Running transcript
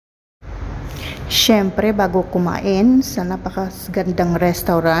Siyempre, bago kumain sa napakagandang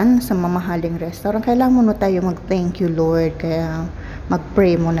restaurant, sa mamahaling restaurant, kailangan muna tayo mag-thank you Lord. Kaya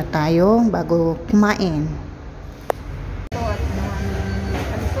mag-pray muna tayo bago kumain.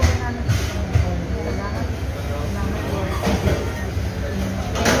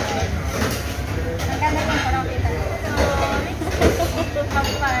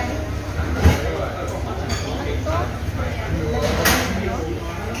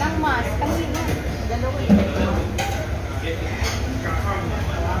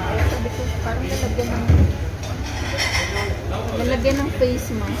 Lalagyan ng face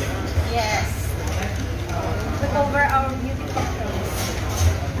mask. Yes. To cover our beautiful face.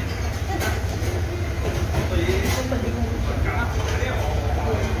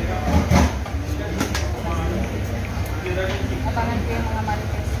 Abangan ko yung mga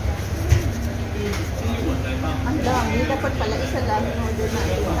marites. Ang dami. Dapat pala isa lang yung order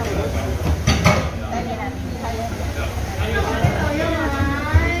natin. Dali natin.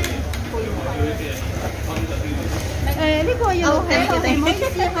 Hindi ko yun. Okay, okay.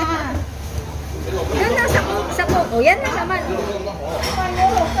 Yan na sa kuko. Yan na naman.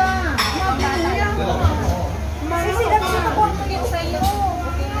 Panuro ka. Sissylabs na ako ang tuloy sa'yo.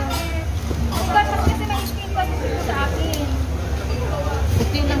 Dapat kasi nang-skin pa dito sa akin.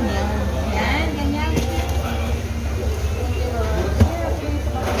 Okay lang yan. Yan, ganyan.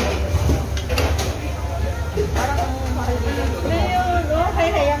 Parang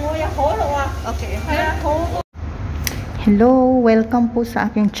Okay. Hello, welcome po sa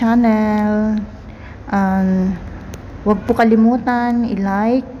aking channel. Huwag po kalimutan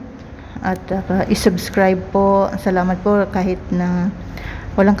i-like at i-subscribe po. Salamat po kahit na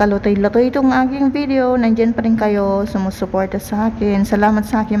walang kalotoy-latoy itong aking video. Nandyan pa rin kayo, sumusuporta sa akin. Salamat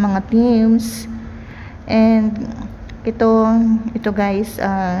sa aking mga teams. And ito guys,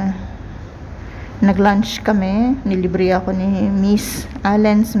 nag-lunch kami. Nilibre ako ni Miss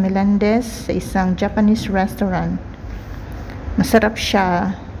Alens sa isang Japanese restaurant. Masarap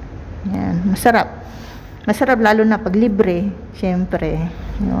siya. Yan, masarap. Masarap lalo na pag libre, syempre.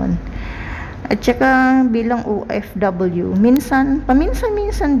 Yun. At saka bilang OFW,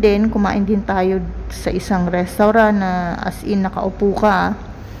 paminsan-minsan din kumain din tayo sa isang restaurant na as in nakaupo ka,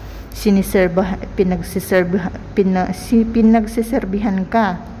 pinagsiserbihan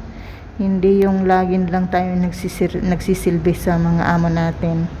ka. Hindi yung laging lang tayo nagsisilbi sa mga amo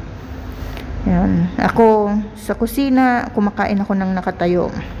natin. Yan. Ako, sa kusina, kumakain ako ng nakatayo.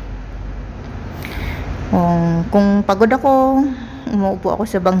 Kung pagod ako, umuupo ako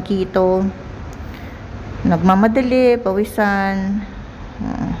sa bangkito. Nagmamadali, pawisan.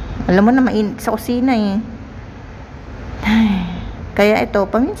 Alam mo na, mainit sa kusina eh. Kaya ito,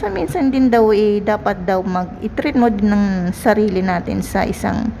 paminsan-minsan din daw dapat daw i-treat mo din ng sarili natin sa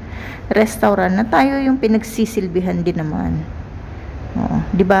isang restaurant na tayo yung pinagsisilbihan din naman.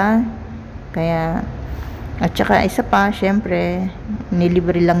 'Di ba? Kaya at saka isa pa, syempre,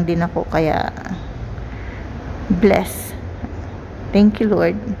 nilibre lang din ako kaya bless. Thank you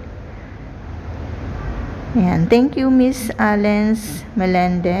Lord. Ayan, thank you Miss Alens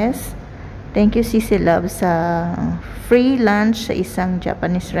Melendez. Thank you Sissylabs sa free lunch sa isang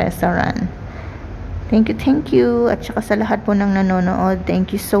Japanese restaurant. Thank you. At saka sa lahat po ng nanonood,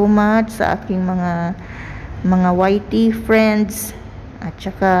 thank you so much sa aking mga YT friends. At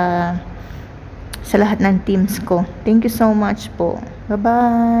saka sa lahat ng teams ko. Thank you so much po.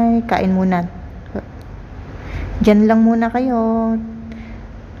 Bye-bye. Kain muna. Diyan lang muna kayo.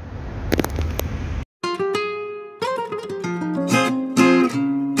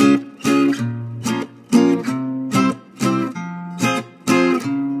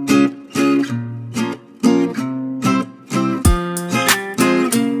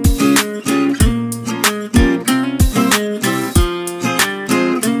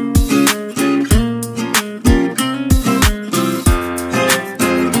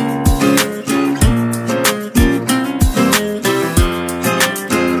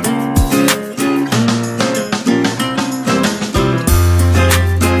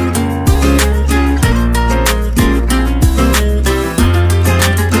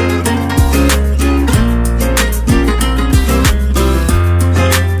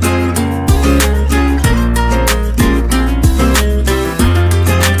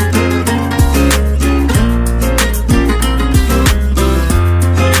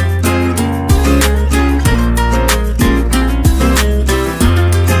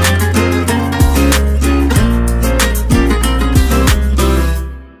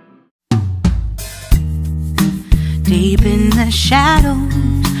 Deep in the shadows,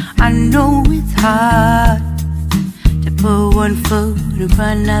 I know it's hard to put one foot in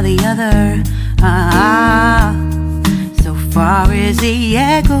front of the other. So far as the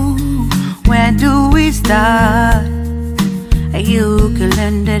echo, where do we start? You can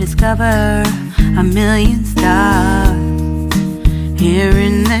learn to discover a million stars. Here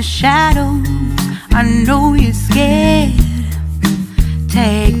in the shadows, I know you're scared.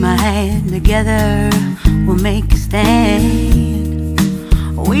 Take my hand, together we'll make a stand.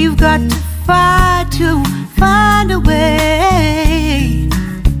 We've got to fight to find a way.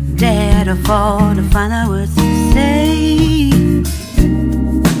 Dare to fall to find out what to say.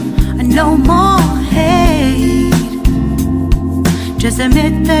 No more hate. Just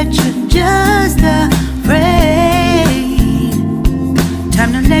admit that you're just afraid.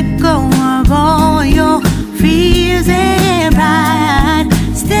 Time to let go of all your fears and pride.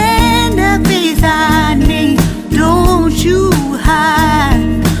 Stand up beside me, don't you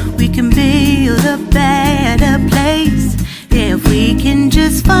hide. We can build a better place. If we can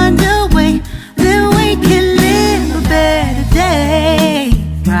just find a way, then we can live a better day.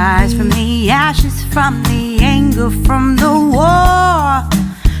 Rise from the ashes, from the anger, from the war.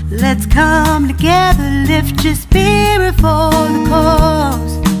 Let's come together, lift your spirit for the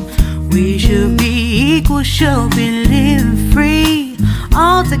cause. We should be equal, should be living free.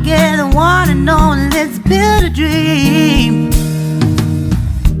 All together, one and all, let's build a dream.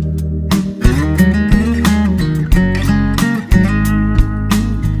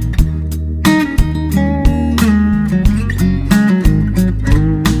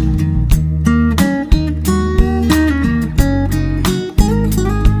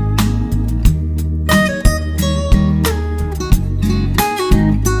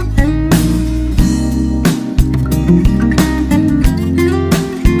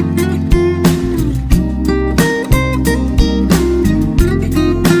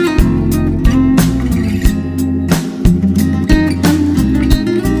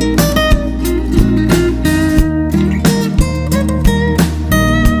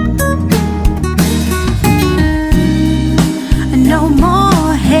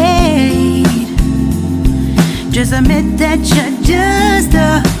 Just admit that you're just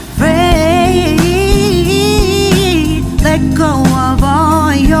afraid. Let go of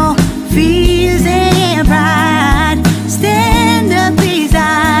all your fears and pride. Stand up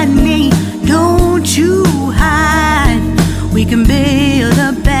beside me, don't you hide. We can build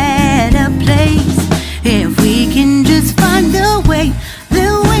a better place. If we can just find a way,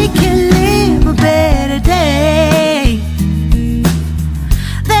 then we can live a better day.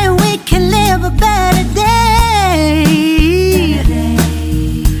 Then we can live a better day.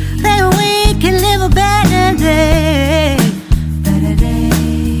 Then we can live a better day.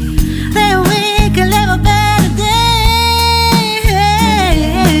 Then we can live a better day.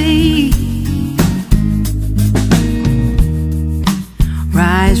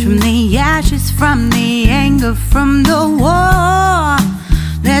 Rise from the ashes, from the anger, from the war.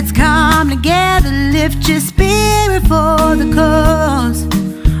 Let's come together, lift your spirit for the cause.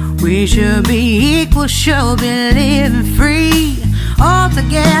 We should be equal, should be living free. All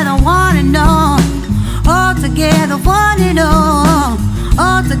together, one and all. All together, one and all.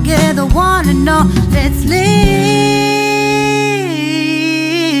 All together, one and all. Let's live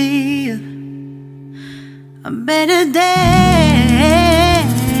a better day.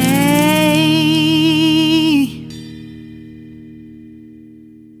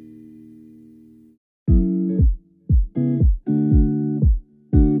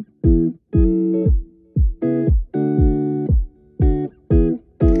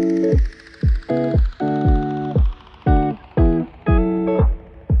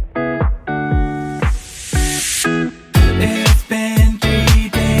 It's been 3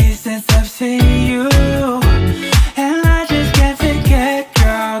 days since I've seen you, and I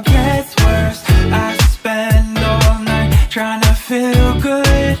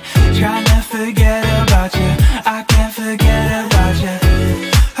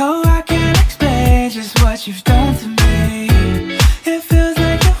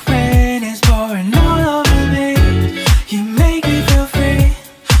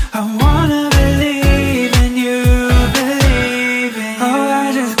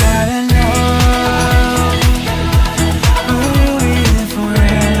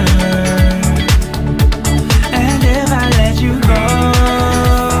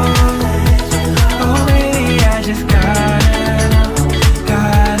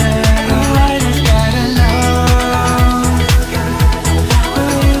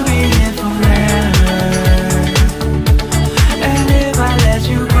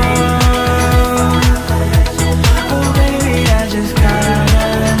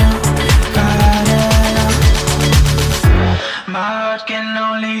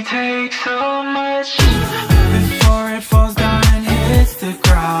only takes so much before it falls down and hits the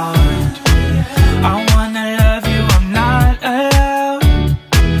ground. I wanna love you, I'm not allowed,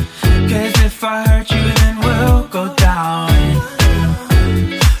 'cause if I hurt you then we'll go down.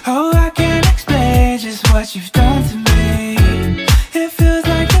 Oh, I can't explain just what you've done to me. It feels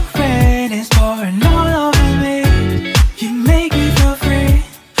like the rain is pouring all over me. You make me feel free.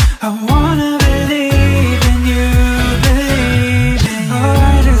 I wanna believe in you, believe in you. Oh,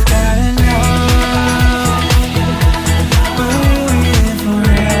 I just gotta know, will you be here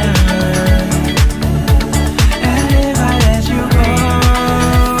forever? And if I let you go,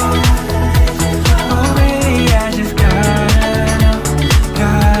 oh baby, I just gotta know,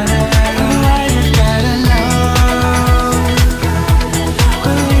 gotta know. Oh, I just gotta know,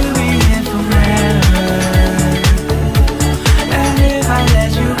 will you be here forever? And if I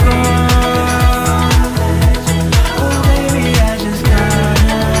let you go, oh baby, I just gotta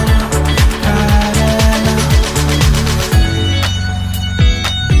know, gotta know.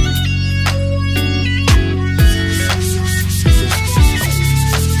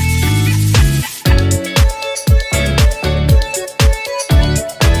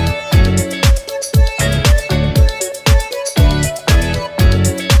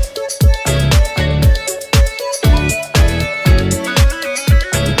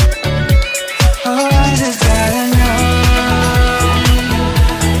 Oh, I just gotta know,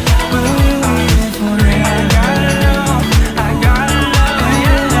 will you be here forever? I gotta know, I gotta know. And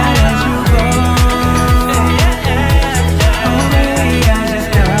if I let you go, oh baby, I just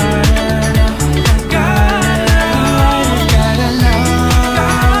gotta know, gotta know. I just gotta know,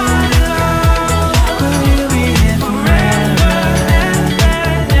 will you be here forever?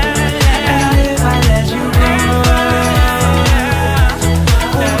 And if I let you go,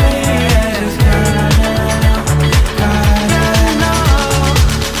 oh baby, I just gotta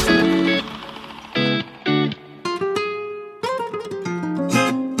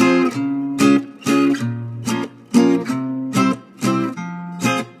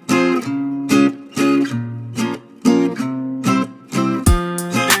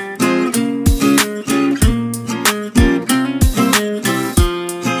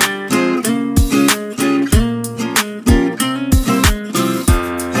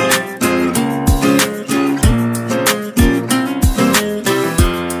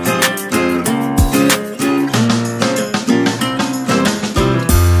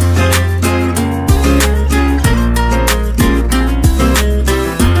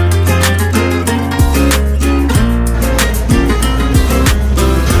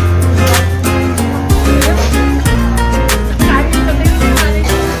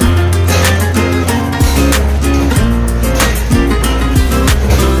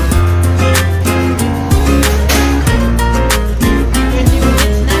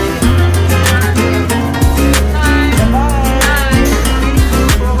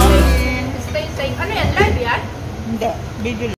Stay safe. Ano yan? Live yan? Hindi, video